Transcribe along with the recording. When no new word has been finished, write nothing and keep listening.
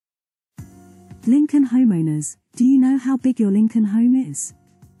Lincoln homeowners, do you know how big your Lincoln home is?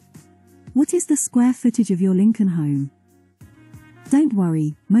 What is the square footage of your Lincoln home? Don't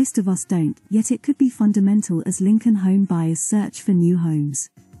worry, most of us don't, yet it could be fundamental as Lincoln home buyers search for new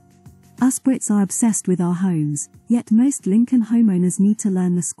homes. Us Brits are obsessed with our homes, yet most Lincoln homeowners need to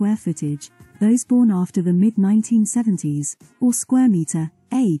learn the square footage, those born after the mid-1970s, or square meter,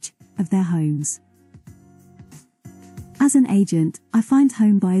 age, of their homes. As an agent, I find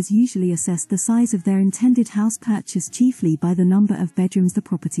home buyers usually assess the size of their intended house purchase chiefly by the number of bedrooms the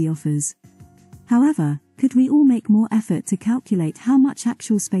property offers. However, could we all make more effort to calculate how much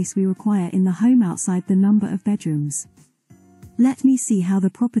actual space we require in the home outside the number of bedrooms? Let me see how the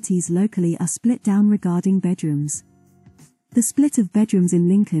properties locally are split down regarding bedrooms. The split of bedrooms in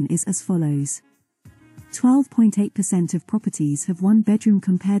Lincoln is as follows. 12.8% of properties have one bedroom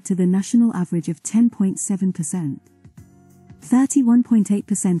compared to the national average of 10.7%.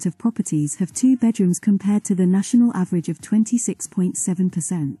 31.8% of properties have two bedrooms compared to the national average of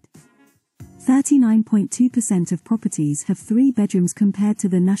 26.7%. 39.2% of properties have three bedrooms compared to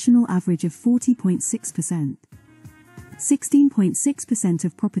the national average of 40.6%. 16.6%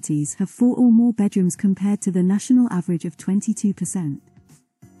 of properties have four or more bedrooms compared to the national average of 22%.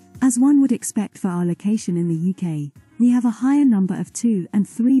 As one would expect for our location in the UK, we have a higher number of two- and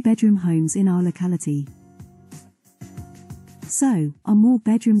three-bedroom homes in our locality. So, are more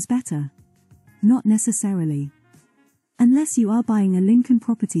bedrooms better? Not necessarily. Unless you are buying a Lincoln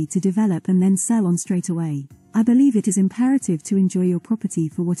property to develop and then sell on straight away, I believe it is imperative to enjoy your property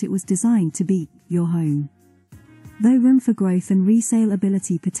for what it was designed to be, your home. Though room for growth and resale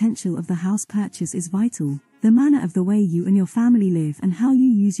ability potential of the house purchase is vital, the manner of the way you and your family live and how you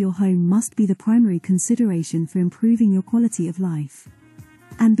use your home must be the primary consideration for improving your quality of life.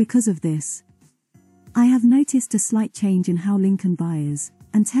 And because of this, I have noticed a slight change in how Lincoln buyers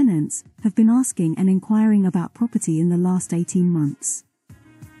and tenants have been asking and inquiring about property in the last 18 months.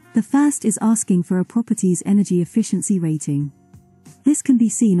 The first is asking for a property's energy efficiency rating. This can be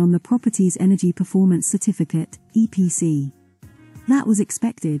seen on the Property's Energy Performance Certificate, EPC. That was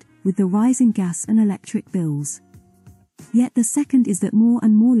expected, with the rise in gas and electric bills. Yet the second is that more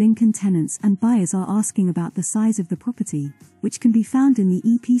and more Lincoln tenants and buyers are asking about the size of the property, which can be found in the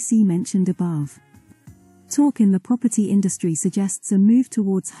EPC mentioned above. Talk in the property industry suggests a move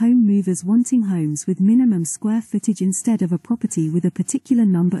towards home movers wanting homes with minimum square footage instead of a property with a particular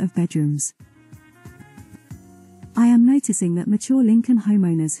number of bedrooms. I am noticing that mature Lincoln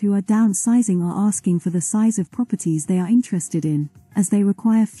homeowners who are downsizing are asking for the size of properties they are interested in, as they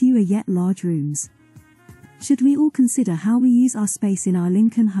require fewer yet large rooms. Should we all consider how we use our space in our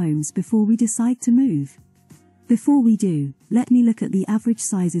Lincoln homes before we decide to move? Before we do, let me look at the average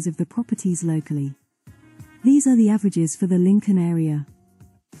sizes of the properties locally. These are the averages for the Lincoln area.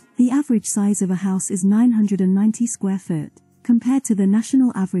 The average size of a house is 990 square foot, compared to the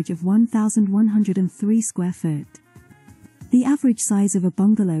national average of 1,103 square foot. The average size of a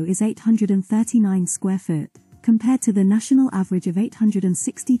bungalow is 839 square foot, compared to the national average of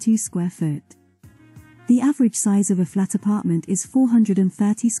 862 square foot. The average size of a flat apartment is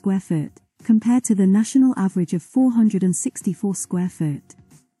 430 square foot, compared to the national average of 464 square foot.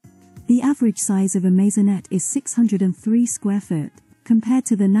 The average size of a maisonette is 603 square foot, compared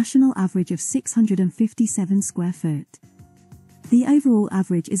to the national average of 657 square foot. The overall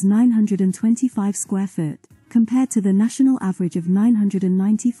average is 925 square foot, compared to the national average of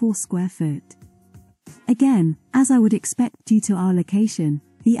 994 square foot. Again, as I would expect due to our location,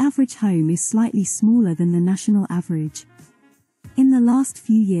 the average home is slightly smaller than the national average. In the last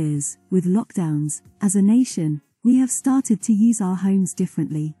few years, with lockdowns, as a nation, we have started to use our homes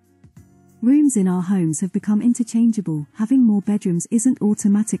differently. Rooms in our homes have become interchangeable. Having more bedrooms isn't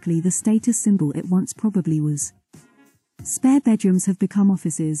automatically the status symbol it once probably was. Spare bedrooms have become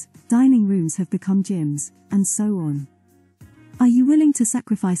offices, dining rooms have become gyms, and so on. Are you willing to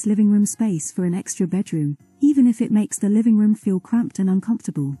sacrifice living room space for an extra bedroom, even if it makes the living room feel cramped and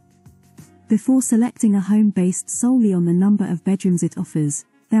uncomfortable? Before selecting a home based solely on the number of bedrooms it offers,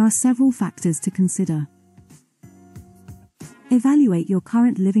 there are several factors to consider. Evaluate your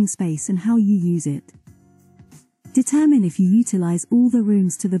current living space and how you use it. Determine if you utilize all the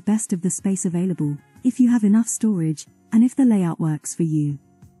rooms to the best of the space available, if you have enough storage, and if the layout works for you.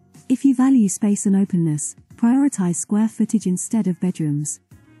 If you value space and openness, prioritize square footage instead of bedrooms.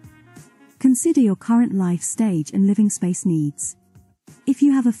 Consider your current life stage and living space needs. If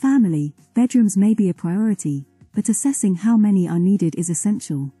you have a family, bedrooms may be a priority, but assessing how many are needed is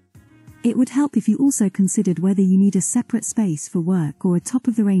essential. It would help if you also considered whether you need a separate space for work or a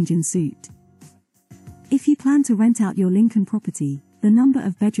top-of-the-range en suite. If you plan to rent out your Lincoln property, the number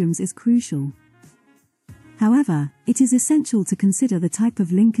of bedrooms is crucial. However, it is essential to consider the type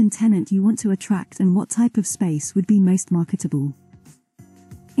of Lincoln tenant you want to attract and what type of space would be most marketable.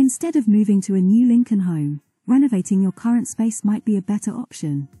 Instead of moving to a new Lincoln home, renovating your current space might be a better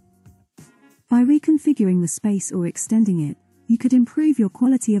option. By reconfiguring the space or extending it, you could improve your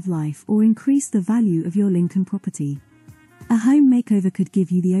quality of life or increase the value of your Lincoln property. A home makeover could give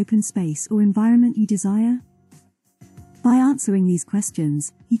you the open space or environment you desire. By answering these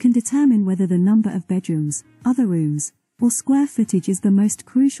questions, you can determine whether the number of bedrooms, other rooms, or square footage is the most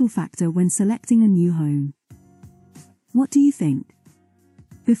crucial factor when selecting a new home. What do you think?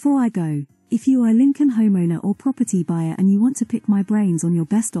 Before I go, if you are a Lincoln homeowner or property buyer and you want to pick my brains on your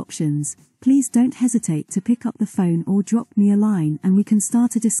best options, please don't hesitate to pick up the phone or drop me a line and we can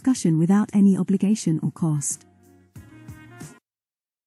start a discussion without any obligation or cost.